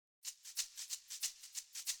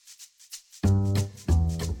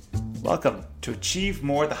Welcome to Achieve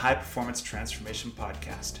More, the High Performance Transformation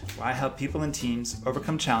Podcast, where I help people and teams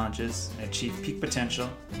overcome challenges and achieve peak potential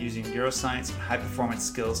using neuroscience and high performance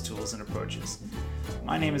skills, tools, and approaches.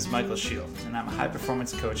 My name is Michael Shield, and I'm a high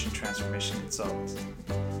performance coach and transformation consultant.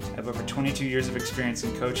 I have over 22 years of experience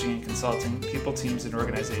in coaching and consulting people, teams, and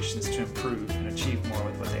organizations to improve and achieve more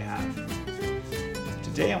with what they have.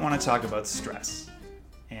 Today I want to talk about stress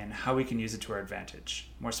and how we can use it to our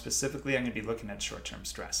advantage. More specifically, I'm going to be looking at short-term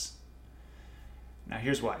stress. Now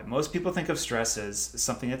here's why. Most people think of stress as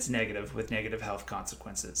something that's negative with negative health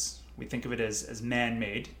consequences. We think of it as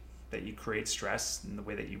man-made, that you create stress in the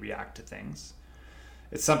way that you react to things.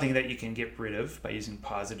 It's something that you can get rid of by using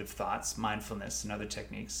positive thoughts, mindfulness, and other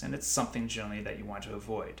techniques, and it's something generally that you want to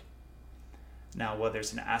avoid. Now, while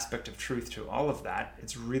there's an aspect of truth to all of that,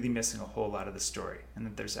 it's really missing a whole lot of the story, and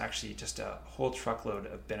that there's actually just a whole truckload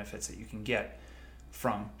of benefits that you can get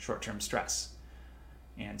from short-term stress.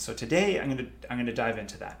 And so today I'm going to dive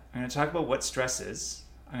into that. I'm going to talk about what stress is.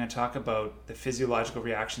 I'm going to talk about the physiological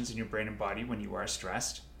reactions in your brain and body when you are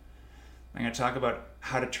stressed. I'm going to talk about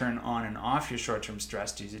how to turn on and off your short-term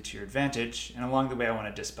stress to use it to your advantage. And along the way, I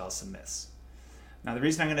want to dispel some myths. Now, the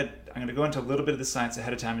reason I'm going to go into a little bit of the science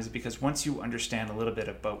ahead of time is because once you understand a little bit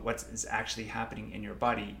about what is actually happening in your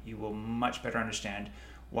body, you will much better understand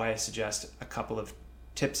why I suggest a couple of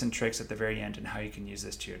tips and tricks at the very end and how you can use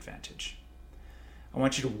this to your advantage. I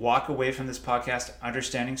want you to walk away from this podcast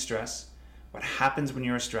understanding stress, what happens when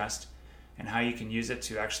you are stressed, and how you can use it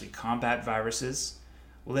to actually combat viruses,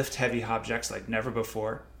 lift heavy objects like never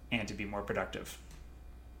before, and to be more productive.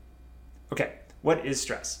 Okay, what is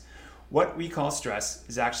stress? What we call stress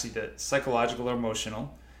is actually the psychological or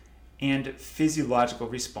emotional and physiological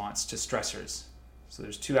response to stressors. So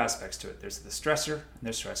there's two aspects to it. There's the stressor and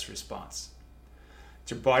there's stress response.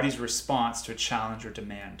 It's your body's response to a challenge or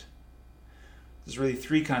demand. There's really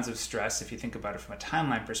three kinds of stress if you think about it from a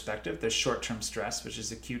timeline perspective. There's short-term stress, which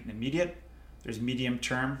is acute and immediate. There's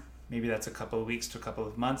medium-term, maybe that's a couple of weeks to a couple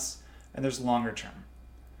of months. And there's longer-term.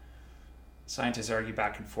 Scientists argue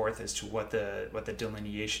back and forth as to what the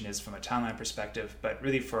delineation is from a timeline perspective, but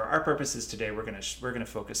really for our purposes today, we're going to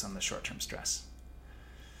focus on the short-term stress.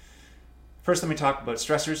 First, let me talk about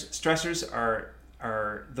stressors. Stressors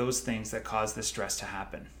are those things that cause the stress to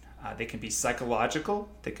happen. They can be psychological,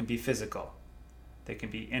 they can be physical. They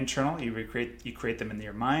can be internal, you create them in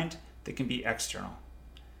your mind. They can be external.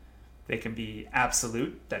 They can be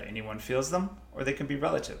absolute, that anyone feels them, or they can be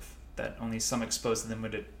relative, that only some exposed to them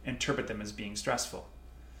would interpret them as being stressful.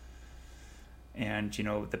 And,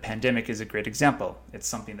 the pandemic is a great example. It's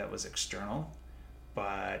something that was external,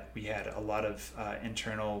 but we had a lot of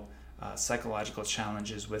internal psychological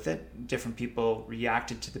challenges with it. Different people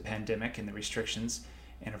reacted to the pandemic and the restrictions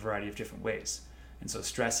in a variety of different ways. And so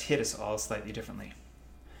stress hit us all slightly differently.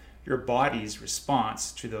 Your body's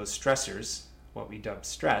response to those stressors, what we dub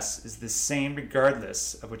stress, is the same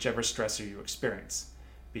regardless of whichever stressor you experience.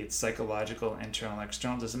 Be it psychological, internal,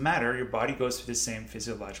 external, doesn't matter. Your body goes through the same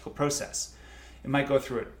physiological process. It might go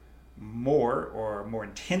through it more or more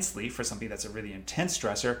intensely for something that's a really intense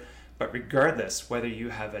stressor, but regardless, whether you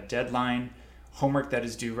have a deadline, homework that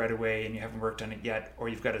is due right away and you haven't worked on it yet, or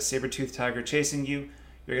you've got a saber-toothed tiger chasing you,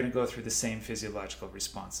 you're going to go through the same physiological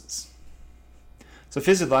responses. So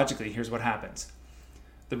physiologically, here's what happens.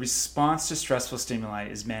 The response to stressful stimuli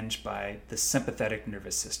is managed by the sympathetic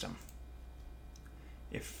nervous system.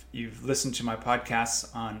 If you've listened to my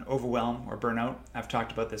podcasts on overwhelm or burnout, I've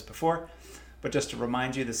talked about this before, but just to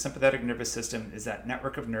remind you, the sympathetic nervous system is that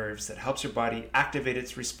network of nerves that helps your body activate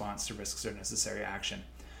its response to risks or necessary action.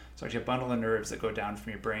 So it's a bundle of nerves that go down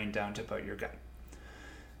from your brain down to about your gut.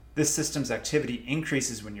 This system's activity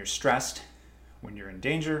increases when you're stressed, when you're in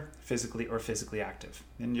danger, physically or physically active.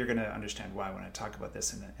 And you're going to understand why when I talk about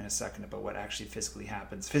this in a second about what actually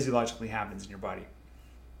physiologically happens in your body.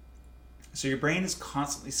 So your brain is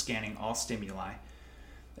constantly scanning all stimuli,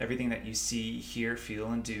 everything that you see, hear, feel,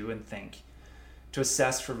 and do and think, to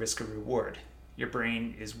assess for risk or reward. Your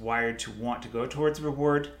brain is wired to want to go towards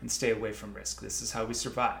reward and stay away from risk. This is how we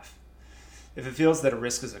survive. If it feels that a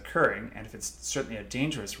risk is occurring, and if it's certainly a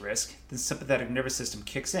dangerous risk, the sympathetic nervous system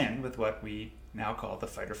kicks in with what we now call the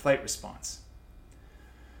fight or flight response.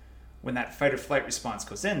 When that fight or flight response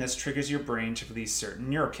goes in, this triggers your brain to release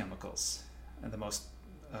certain neurochemicals. And the most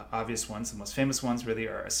obvious ones, the most famous ones really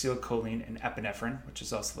are acetylcholine and epinephrine, which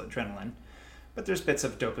is also adrenaline. But there's bits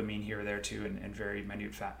of dopamine here or there too in very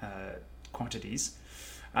minute quantities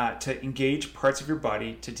to engage parts of your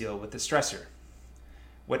body to deal with the stressor.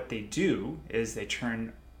 What they do is they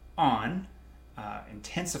turn on,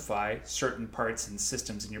 intensify certain parts and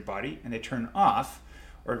systems in your body, and they turn off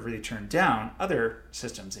or really turn down other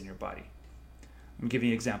systems in your body. Let me give you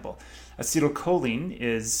an example. Acetylcholine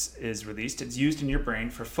is released. It's used in your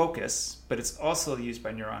brain for focus, but it's also used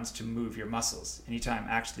by neurons to move your muscles. Anytime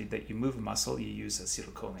actually that you move a muscle, you use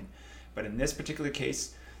acetylcholine. But in this particular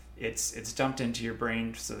case, it's dumped into your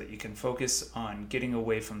brain so that you can focus on getting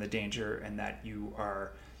away from the danger and that you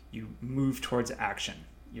move towards action.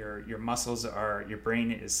 Your muscles your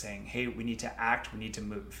brain is saying, hey, we need to act, we need to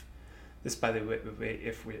move. This, by the way,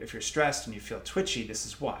 if you're stressed and you feel twitchy, this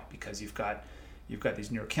is why, because you've got these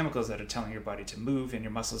neurochemicals that are telling your body to move and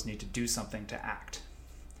your muscles need to do something to act.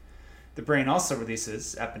 The brain also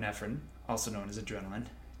releases epinephrine, also known as adrenaline,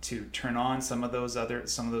 to turn on some of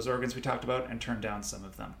those organs we talked about and turn down some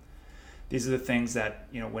of them. These are the things that,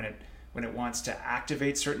 when it wants to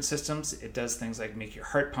activate certain systems, it does things like make your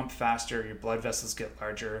heart pump faster, your blood vessels get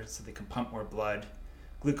larger so they can pump more blood,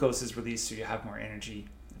 glucose is released so you have more energy,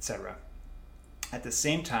 etc. At the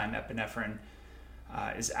same time, epinephrine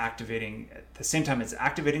is activating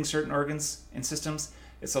certain organs and systems,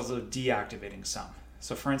 it's also deactivating some.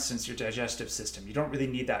 So for instance, your digestive system, you don't really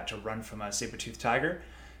need that to run from a saber-toothed tiger.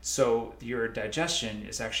 So your digestion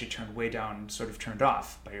is actually turned way down, sort of turned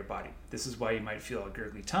off by your body. This is why you might feel a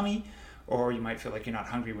gurgly tummy, or you might feel like you're not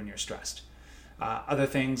hungry when you're stressed. Other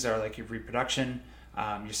things are like your reproduction,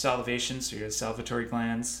 your salivation, so your salivatory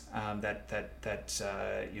glands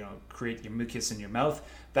that create your mucus in your mouth.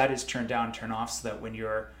 That is turned down, turned off, so that when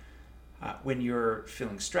you're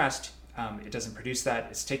feeling stressed, it doesn't produce that.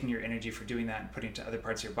 It's taking your energy for doing that and putting it to other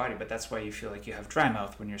parts of your body. But that's why you feel like you have dry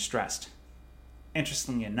mouth when you're stressed.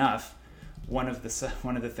 Interestingly enough, one of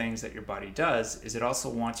the things that your body does is it also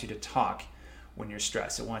wants you to talk when you're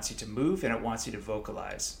stressed. It wants you to move and it wants you to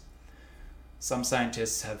vocalize. Some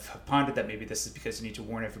scientists have pondered that maybe this is because you need to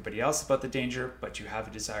warn everybody else about the danger, but you have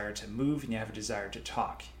a desire to move and you have a desire to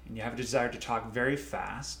talk. And you have a desire to talk very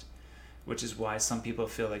fast, which is why some people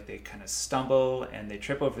feel like they kind of stumble and they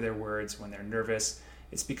trip over their words when they're nervous.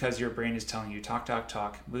 It's because your brain is telling you talk, talk,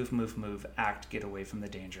 talk, move, move, move, act, get away from the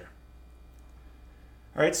danger.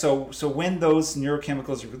 All right, so when those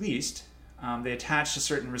neurochemicals are released, they attach to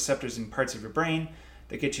certain receptors in parts of your brain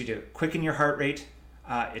that get you to quicken your heart rate.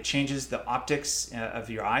 It changes the optics of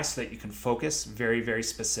your eye so that you can focus very, very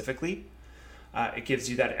specifically. It gives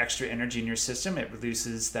you that extra energy in your system. It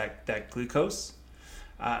reduces that glucose.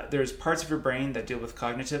 There's parts of your brain that deal with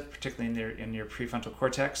cognitive, particularly in your prefrontal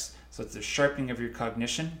cortex. So it's the sharpening of your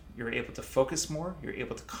cognition. You're able to focus more, you're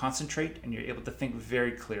able to concentrate, and you're able to think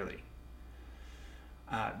very clearly.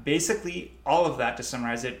 Basically, all of that, to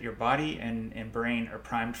summarize it, your body and brain are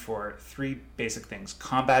primed for three basic things: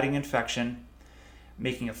 combating infection,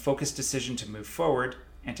 making a focused decision to move forward,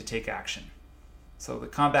 and to take action. So the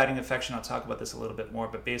combating infection, I'll talk about this a little bit more,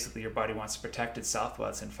 but basically your body wants to protect itself while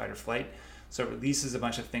it's in fight or flight. So it releases a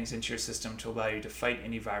bunch of things into your system to allow you to fight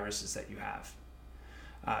any viruses that you have.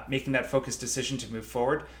 Making that focused decision to move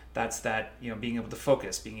forward, that's that, being able to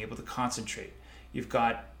focus, being able to concentrate. You've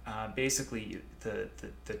got basically the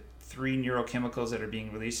three neurochemicals that are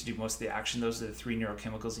being released to do most of the action. Those are the three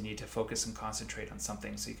neurochemicals you need to focus and concentrate on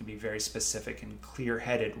something, so you can be very specific and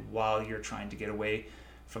clear-headed while you're trying to get away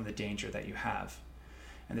from the danger that you have.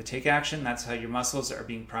 And to take action, that's how your muscles are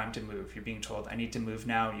being primed to move. You're being told, I need to move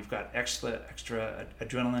now. You've got extra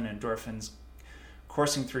adrenaline and endorphins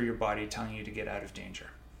coursing through your body telling you to get out of danger.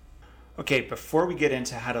 Okay, before we get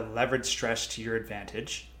into how to leverage stress to your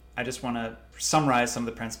advantage, I just want to summarize some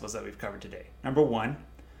of the principles that we've covered today. Number one,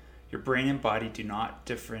 your brain and body do not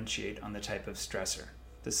differentiate on the type of stressor.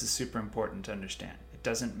 This is super important to understand. It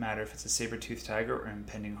doesn't matter if it's a saber-toothed tiger or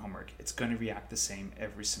impending homework. It's going to react the same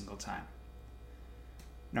every single time.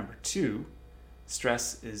 Number two,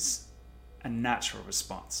 stress is a natural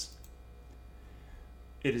response.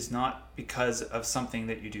 It is not because of something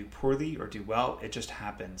that you do poorly or do well. It just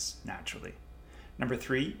happens naturally. Number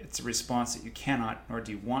three, it's a response that you cannot nor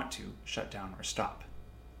do you want to shut down or stop.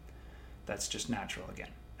 That's just natural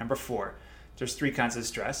again. Number four, there's three kinds of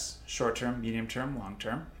stress: short-term, medium-term,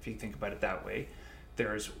 long-term, if you think about it that way.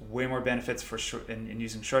 There's way more benefits in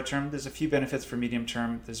using short-term. There's a few benefits for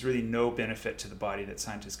medium-term. There's really no benefit to the body that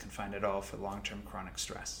scientists can find at all for long-term chronic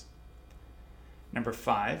stress. Number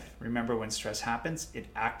five, remember when stress happens,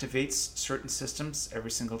 it activates certain systems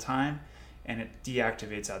every single time and it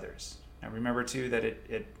deactivates others. Now remember too that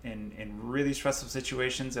in really stressful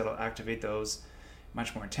situations, it'll activate those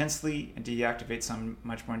much more intensely and deactivate some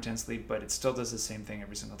much more intensely, but it still does the same thing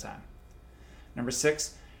every single time. Number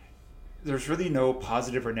six, there's really no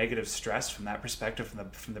positive or negative stress from that perspective,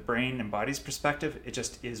 from the brain and body's perspective. It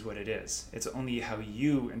just is what it is. It's only how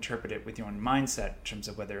you interpret it with your own mindset in terms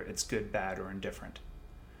of whether it's good, bad, or indifferent.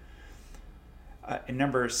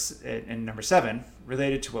 Number 7,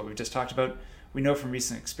 related to what we just talked about, we know from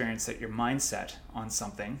recent experience that your mindset on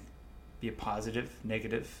something, be it positive,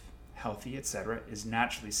 negative, healthy, etc., is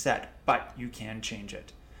naturally set, but you can change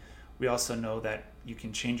it. We also know that you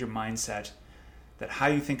can change your mindset, that how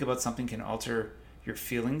you think about something can alter your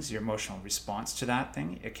feelings, your emotional response to that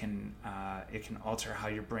thing. It can alter how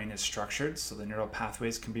your brain is structured, so the neural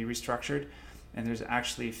pathways can be restructured, and there's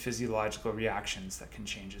actually physiological reactions that can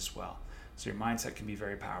change as well. So your mindset can be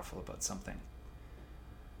very powerful about something.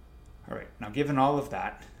 All right, now given all of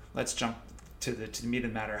that, let's jump to the meat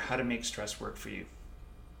of the matter, how to make stress work for you.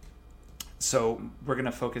 So we're going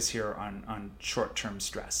to focus here on short-term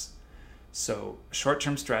stress. So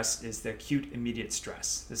short-term stress is the acute immediate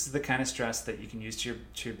stress. This is the kind of stress that you can use to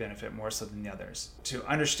your benefit more so than the others. To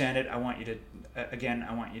understand it, I want you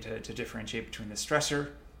to differentiate between the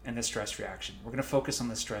stressor and the stress reaction. We're going to focus on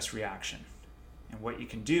the stress reaction. And what you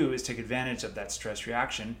can do is take advantage of that stress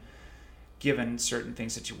reaction given certain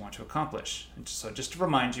things that you want to accomplish. And so just to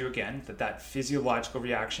remind you again that physiological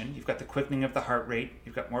reaction, you've got the quickening of the heart rate,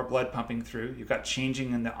 you've got more blood pumping through, you've got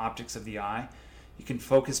changing in the optics of the eye, you can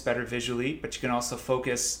focus better visually, but you can also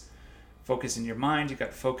focus in your mind, you've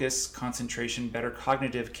got focus, concentration, better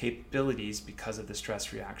cognitive capabilities because of the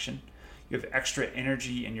stress reaction. You have extra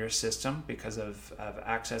energy in your system because of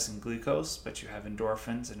accessing glucose, but you have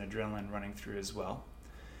endorphins and adrenaline running through as well.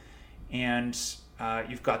 And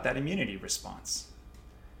you've got that immunity response.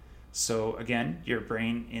 So again, your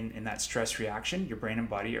brain in that stress reaction, your brain and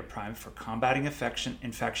body are primed for combating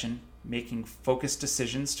infection, making focused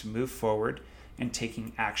decisions to move forward, and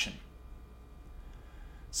taking action.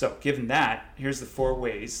 So given that, here's the 4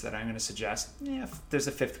 ways that I'm going to suggest. There's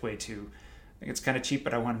a 5th way too. I think it's kind of cheap,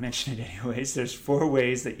 but I want to mention it anyways. There's 4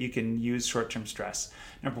 ways that you can use short-term stress.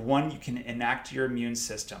 Number 1, you can enact your immune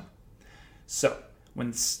system. So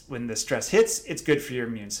when the stress hits, it's good for your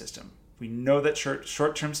immune system. We know that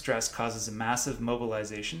short-term stress causes a massive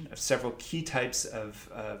mobilization of several key types of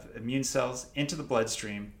immune cells into the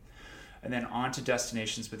bloodstream and then on to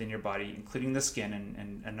destinations within your body, including the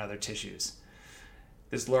skin and other tissues.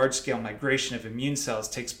 This large-scale migration of immune cells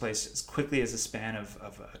takes place as quickly as a span of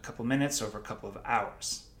a couple minutes over a couple of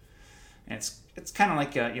hours. And it's kind of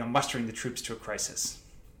like mustering the troops to a crisis.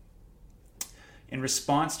 In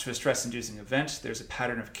response to a stress-inducing event, there's a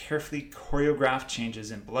pattern of carefully choreographed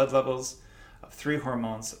changes in blood levels of 3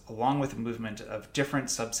 hormones, along with the movement of different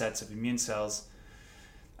subsets of immune cells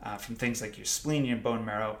from things like your spleen, your bone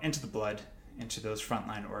marrow, into the blood, into those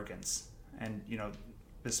frontline organs. And,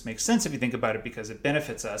 this makes sense if you think about it because it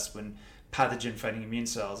benefits us when pathogen-fighting immune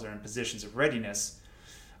cells are in positions of readiness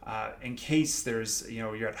in case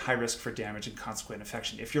you're at high risk for damage and consequent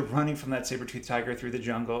infection. If you're running from that saber-toothed tiger through the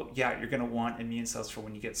jungle, you're going to want immune cells for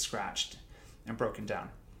when you get scratched and broken down.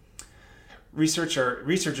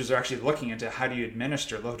 Researchers are actually looking into how do you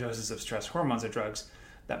administer low doses of stress hormones or drugs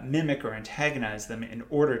that mimic or antagonize them in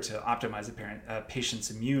order to optimize a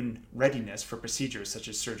patient's immune readiness for procedures such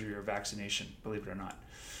as surgery or vaccination, believe it or not.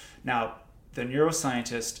 Now, the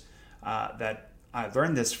neuroscientist that I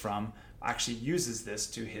learned this from actually uses this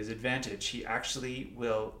to his advantage. He actually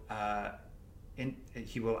will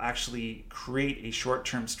actually create a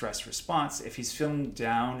short-term stress response. If he's feeling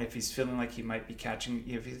down, if he's feeling like he might be catching,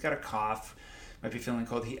 if he's got a cough, might be feeling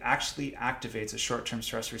cold, he actually activates a short-term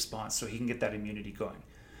stress response so he can get that immunity going.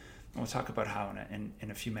 And we'll talk about how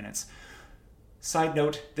in a few minutes. Side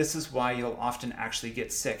note, this is why you'll often actually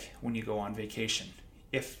get sick when you go on vacation.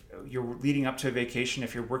 If you're leading up to a vacation,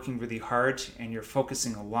 if you're working really hard and you're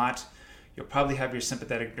focusing a lot, you'll probably have your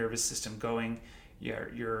sympathetic nervous system going.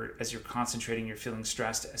 As you're concentrating, you're feeling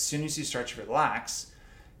stressed. As soon as you start to relax,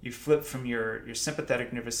 you flip from your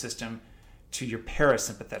sympathetic nervous system to your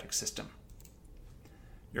parasympathetic system.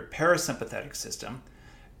 Your parasympathetic system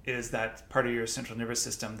is that part of your central nervous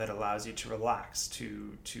system that allows you to relax,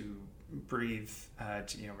 to breathe,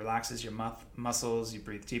 relaxes your muscles, you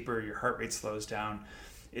breathe deeper, your heart rate slows down.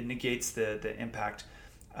 It negates the impact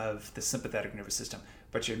of the sympathetic nervous system.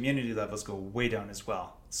 But your immunity levels go way down as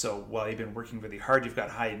well. So while you've been working really hard, you've got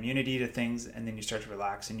high immunity to things, and then you start to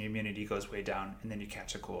relax and your immunity goes way down, and then you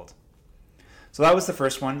catch a cold. So that was the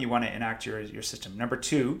first one. You want to enact your system. Number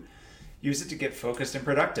 2, use it to get focused and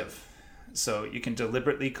productive. So you can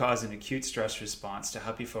deliberately cause an acute stress response to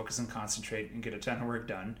help you focus and concentrate and get a ton of work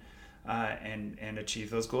done and achieve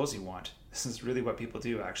those goals you want. This is really what people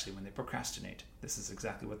do actually when they procrastinate. This is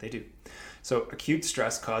exactly what they do. So acute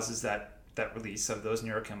stress causes that release of those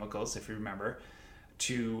neurochemicals, if you remember,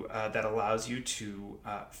 that allows you to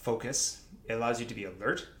focus. It allows you to be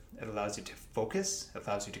alert. It allows you to focus. It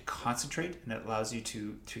allows you to concentrate, and it allows you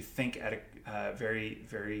to think very,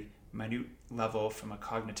 very minute level from a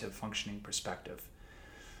cognitive functioning perspective.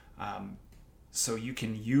 So you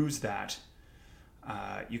can use that.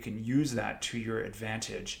 You can use that to your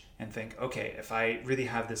advantage and think, okay, if I really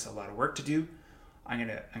have a lot of work to do, I'm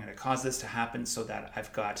gonna cause this to happen so that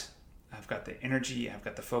I've got the energy, I've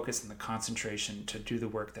got the focus and the concentration to do the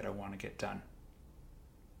work that I want to get done.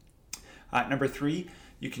 Number 3,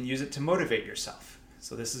 you can use it to motivate yourself.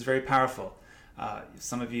 So this is very powerful.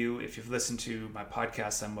 Some of you, if you've listened to my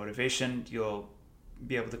podcast on motivation, you'll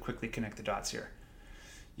be able to quickly connect the dots here.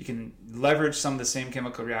 You can leverage some of the same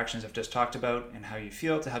chemical reactions I've just talked about and how you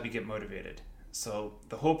feel to help you get motivated. So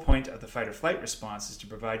the whole point of the fight or flight response is to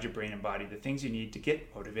provide your brain and body the things you need to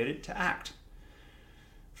get motivated to act.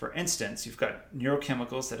 For instance, you've got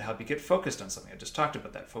neurochemicals that help you get focused on something. I just talked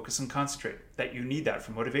about that. Focus and concentrate. That you need that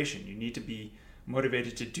for motivation. You need to be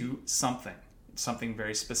motivated to do something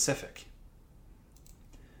very specific.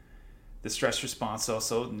 The stress response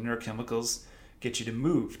also, the neurochemicals get you to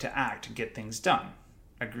move, to act, and get things done.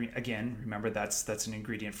 Again, remember that's an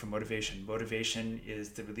ingredient for motivation. Motivation is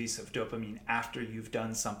the release of dopamine after you've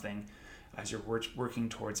done something as you're working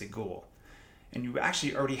towards a goal. And you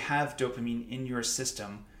actually already have dopamine in your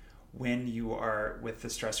system when you are with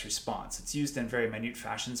the stress response. It's used in very minute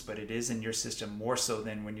fashions, but it is in your system more so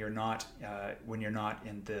than when you're not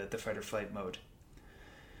in the fight or flight mode.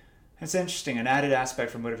 It's interesting. An added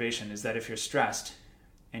aspect for motivation is that if you're stressed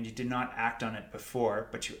and you did not act on it before,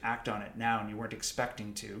 but you act on it now and you weren't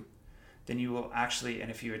expecting to, then you will actually, and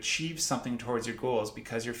if you achieve something towards your goals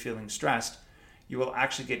because you're feeling stressed, you will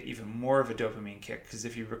actually get even more of a dopamine kick. Because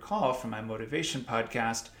if you recall from my motivation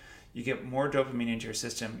podcast, you get more dopamine into your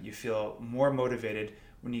system. You feel more motivated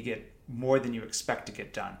when you get more than you expect to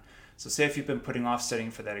get done. So say if you've been putting off studying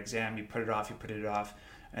for that exam, you put it off,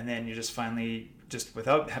 and then you just finally, just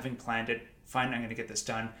without having planned it, fine, I'm going to get this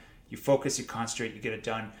done. You focus, you concentrate, you get it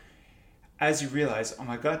done. As you realize, oh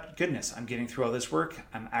my goodness, I'm getting through all this work.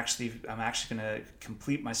 I'm actually going to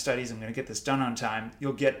complete my studies. I'm going to get this done on time.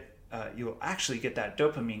 You'll actually get that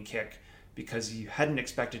dopamine kick because you hadn't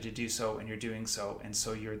expected to do so and you're doing so, and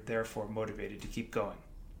so you're therefore motivated to keep going.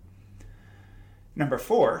 Number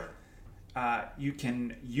 4, you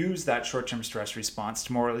can use that short-term stress response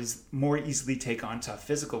to more easily take on tough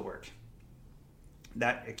physical work.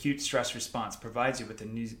 That acute stress response provides you with the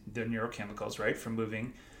neurochemicals, right, for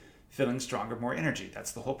moving, feeling stronger, more energy.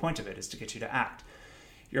 That's the whole point of it, is to get you to act.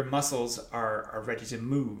 Your muscles are ready to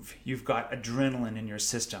move. You've got adrenaline in your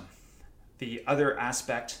system. The other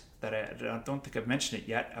aspect that I don't think I've mentioned it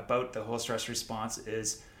yet about the whole stress response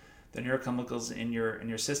is the neurochemicals in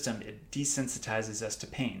your system. It desensitizes us to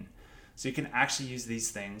pain. So you can actually use these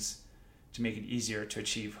things to make it easier to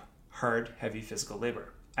achieve hard, heavy physical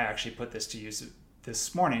labor. I actually put this to use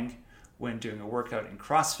this morning when doing a workout in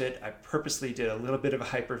CrossFit. I purposely did a little bit of a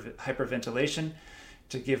hyperventilation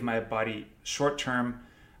to give my body short-term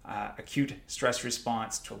acute stress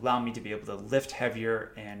response to allow me to be able to lift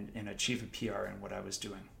heavier and achieve a PR in what I was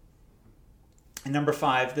doing. And number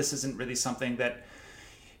 5, this isn't really something that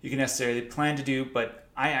you can necessarily plan to do, but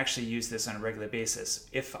I actually use this on a regular basis.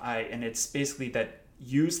 And it's basically that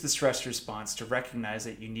use the stress response to recognize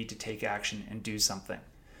that you need to take action and do something.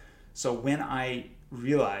 So when I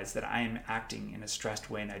realize that I am acting in a stressed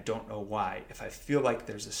way and I don't know why, if I feel like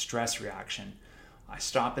there's a stress reaction, I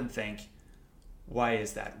stop and think, why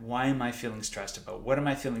is that? Why am I feeling stressed about? What am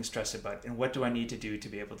I feeling stressed about? And what do I need to do to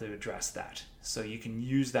be able to address that? So you can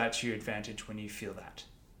use that to your advantage when you feel that.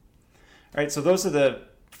 All right, so those are the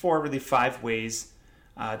 5 ways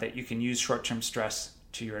that you can use short-term stress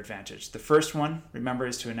to your advantage. The first one, remember,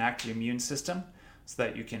 is to enact your immune system so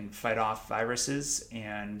that you can fight off viruses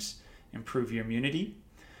and improve your immunity.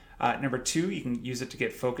 Number 2, you can use it to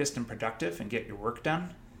get focused and productive and get your work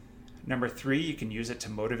done. Number 3, you can use it to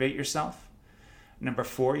motivate yourself. Number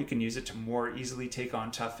 4, you can use it to more easily take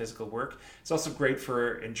on tough physical work. It's also great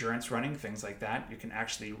for endurance running, things like that. You can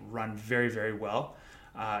actually run very, very well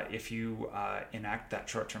if you enact that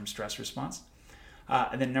short-term stress response.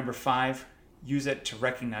 And then number 5, use it to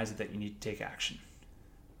recognize that you need to take action.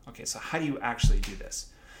 Okay, so how do you actually do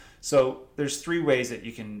this? So there's 3 ways that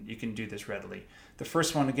you can do this readily. The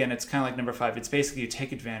first one, again, it's kind of like number 5. It's basically you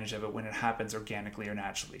take advantage of it when it happens organically or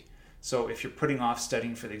naturally. So if you're putting off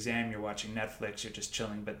studying for the exam, you're watching Netflix, you're just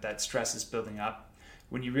chilling, but that stress is building up.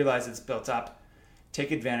 When you realize it's built up, take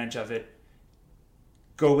advantage of it,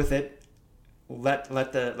 go with it, let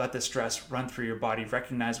the stress run through your body,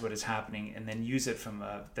 recognize what is happening, and then use it from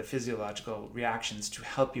the physiological reactions to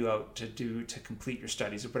help you out to complete your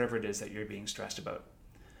studies or whatever it is that you're being stressed about.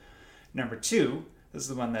 Number 2, this is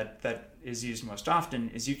the one that is used most often,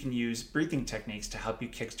 is you can use breathing techniques to help you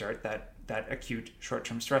kickstart that that acute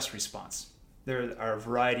short-term stress response. There are a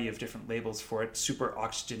variety of different labels for it: super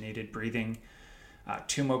oxygenated breathing,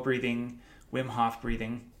 Tumo breathing, Wim Hof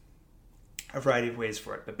breathing, a variety of ways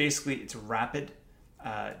for it. But basically, it's rapid,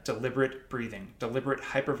 deliberate breathing, deliberate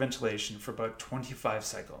hyperventilation for about 25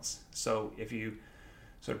 cycles. So if you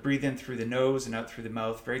sort of breathe in through the nose and out through the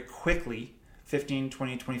mouth very quickly, 15,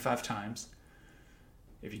 20, 25 times,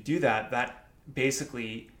 if you do that, that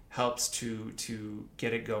basically helps to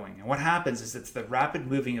get it going. And what happens is it's the rapid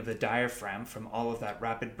moving of the diaphragm from all of that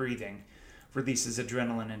rapid breathing releases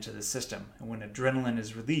adrenaline into the system. And when adrenaline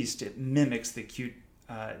is released, it mimics the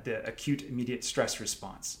acute immediate stress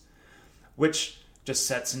response, which just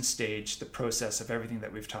sets in stage the process of everything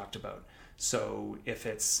that we've talked about. So if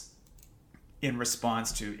it's in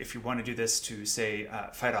response to, if you want to do this to say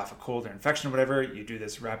fight off a cold or infection or whatever, you do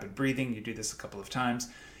this rapid breathing, you do this a couple of times,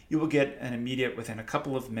 you will get an immediate, within a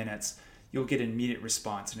couple of minutes, you'll get an immediate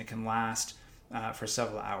response, and it can last for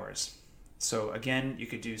several hours. So again, you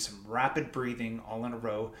could do some rapid breathing all in a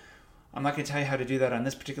row. I'm not going to tell you how to do that on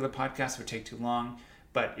this particular podcast, it would take too long,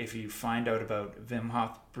 but if you find out about Wim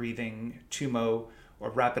Hof breathing, Tumo, or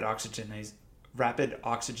rapid oxygenization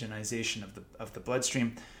of the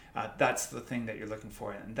bloodstream, that's the thing that you're looking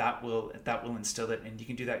for, and that will instill it, and you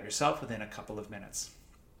can do that yourself within a couple of minutes.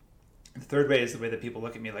 The third way is the way that people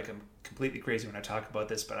look at me like I'm completely crazy when I talk about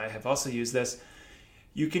this, but I have also used this.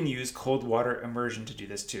 You can use cold water immersion to do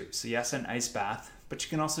this too. So yes, an ice bath, but you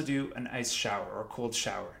can also do an ice shower or a cold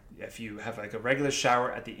shower. If you have like a regular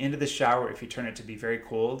shower, at the end of the shower, if you turn it to be very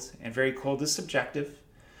cold, and very cold is subjective.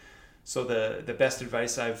 So the best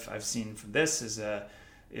advice I've seen from this is the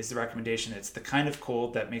recommendation. It's the kind of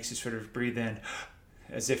cold that makes you sort of breathe in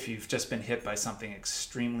as if you've just been hit by something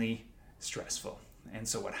extremely stressful. And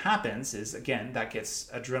so what happens is, again, that gets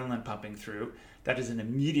adrenaline pumping through. That is an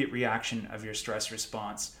immediate reaction of your stress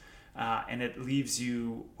response, and it leaves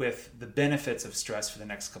you with the benefits of stress for the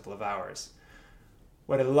next couple of hours.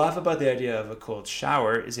 What I love about the idea of a cold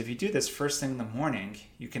shower is if you do this first thing in the morning,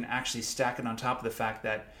 you can actually stack it on top of the fact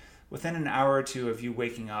that within an hour or two of you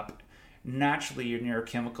waking up, naturally your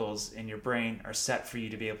neurochemicals in your brain are set for you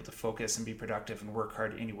to be able to focus and be productive and work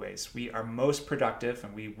hard anyways. We are most productive,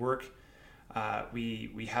 and we work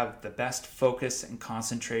we have the best focus and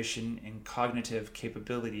concentration and cognitive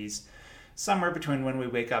capabilities somewhere between when we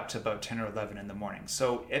wake up to about 10 or 11 in the morning.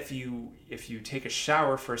 So if you take a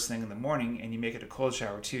shower first thing in the morning and you make it a cold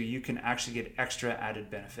shower too, you can actually get extra added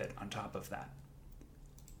benefit on top of that.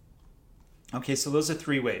 Okay, so those are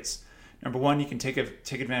three ways. Number one, you can take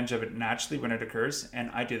advantage of it naturally when it occurs,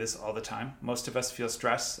 and I do this all the time. Most of us feel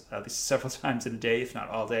stress at least several times in a day, if not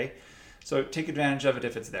all day. So take advantage of it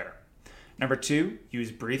if it's there. Number two,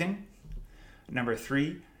 use breathing. Number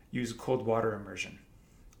three, use cold water immersion.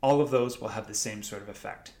 All of those will have the same sort of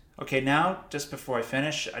effect. Okay, now, just before I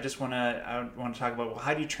finish, I want to talk about, well,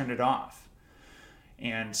 how do you turn it off?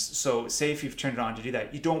 And so say if you've turned it on to do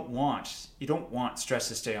that, you don't want stress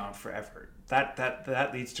to stay on forever.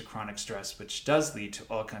 That leads to chronic stress, which does lead to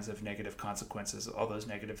all kinds of negative consequences, all those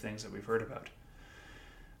negative things that we've heard about.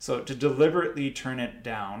 So to deliberately turn it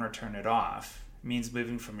down or turn it off means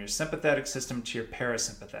moving from your sympathetic system to your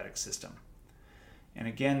parasympathetic system. And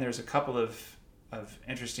again, there's a couple of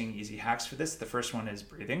interesting, easy hacks for this. The first one is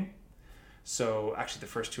breathing. So actually the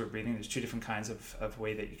first two are breathing. There's two different kinds of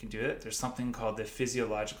way that you can do it. There's something called the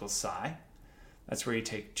physiological sigh. That's where you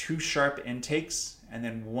take two sharp intakes and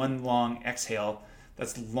then one long exhale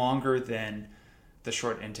that's longer than the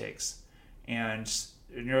short intakes. And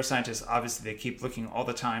neuroscientists, obviously, they keep looking all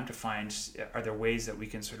the time to find, are there ways that we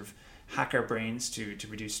can sort of hack our brains to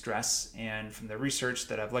reduce stress? And from the research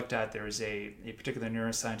that I've looked at, there is a particular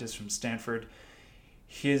neuroscientist from Stanford.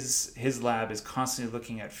 His lab is constantly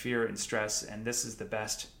looking at fear and stress, and this is the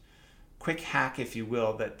best quick hack, if you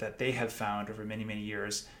will, that they have found over many, many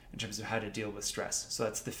years in terms of how to deal with stress. So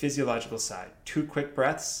that's the physiological side. 2 quick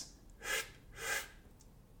breaths,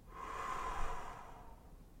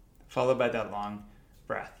 followed by that long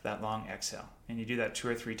breath, that long exhale. And you do that 2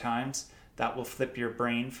 or 3 times. That will flip your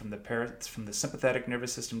brain from the sympathetic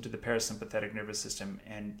nervous system to the parasympathetic nervous system,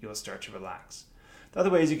 and you'll start to relax. The other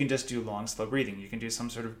way is you can just do long, slow breathing. You can do some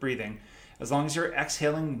sort of breathing. As long as you're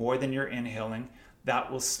exhaling more than you're inhaling,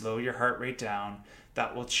 that will slow your heart rate down.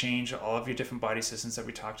 That will change all of your different body systems that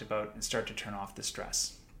we talked about and start to turn off the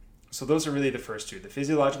stress. So those are really the first two. The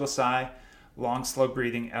physiological sigh, long, slow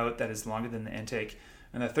breathing out that is longer than the intake.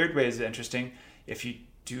 And the third way is interesting. If you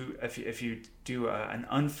do an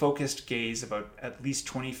unfocused gaze about at least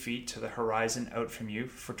 20 feet to the horizon out from you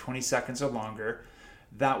for 20 seconds or longer,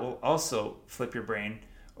 that will also flip your brain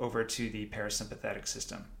over to the parasympathetic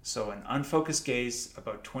system. So an unfocused gaze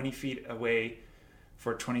about 20 feet away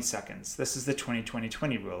for 20 seconds. This is the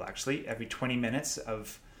 20-20-20 rule, actually. Every 20 minutes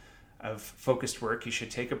of focused work, you should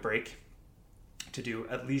take a break to do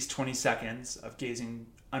at least 20 seconds of gazing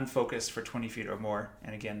unfocused for 20 feet or more.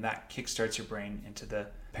 And again, that kickstarts your brain into the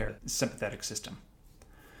parasympathetic system.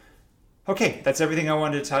 Okay, that's everything I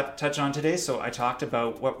wanted to touch on today. So I talked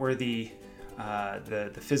about what were the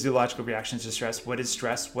physiological reactions to stress. What is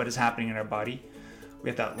stress? What is happening in our body? We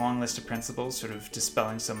had that long list of principles, sort of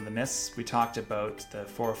dispelling some of the myths. We talked about the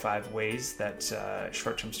 4 or 5 ways that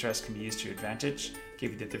short-term stress can be used to your advantage.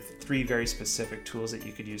 Gave you the 3 very specific tools that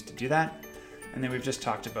you could use to do that. And then we've just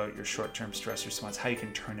talked about your short-term stress response, how you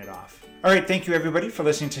can turn it off. All right, thank you everybody for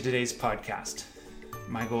listening to today's podcast.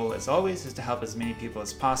 My goal, as always, is to help as many people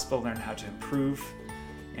as possible learn how to improve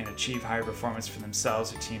and achieve higher performance for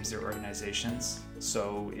themselves, their teams, their organizations.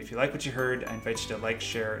 So if you like what you heard, I invite you to like,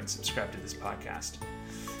 share, and subscribe to this podcast.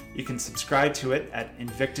 You can subscribe to it at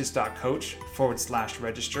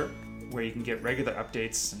invictus.coach/register, where you can get regular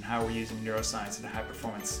updates on how we're using neuroscience and high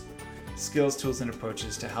performance skills, tools, and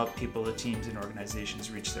approaches to help people, the teams, and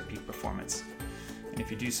organizations reach their peak performance. And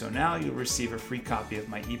if you do so now, you'll receive a free copy of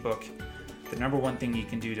my ebook, The Number One Thing You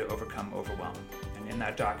Can Do to Overcome Overwhelm. And in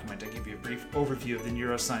that document, I give you a brief overview of the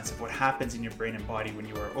neuroscience of what happens in your brain and body when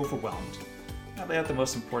you are overwhelmed. And I lay out the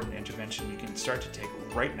most important intervention you can start to take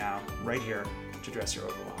right now, right here, to address your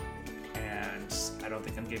overwhelm. And I don't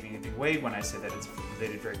think I'm giving anything away when I say that it's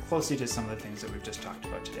related very closely to some of the things that we've just talked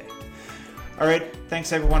about today. All right,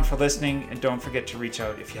 thanks everyone for listening, and don't forget to reach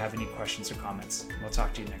out if you have any questions or comments. We'll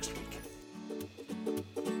talk to you next week.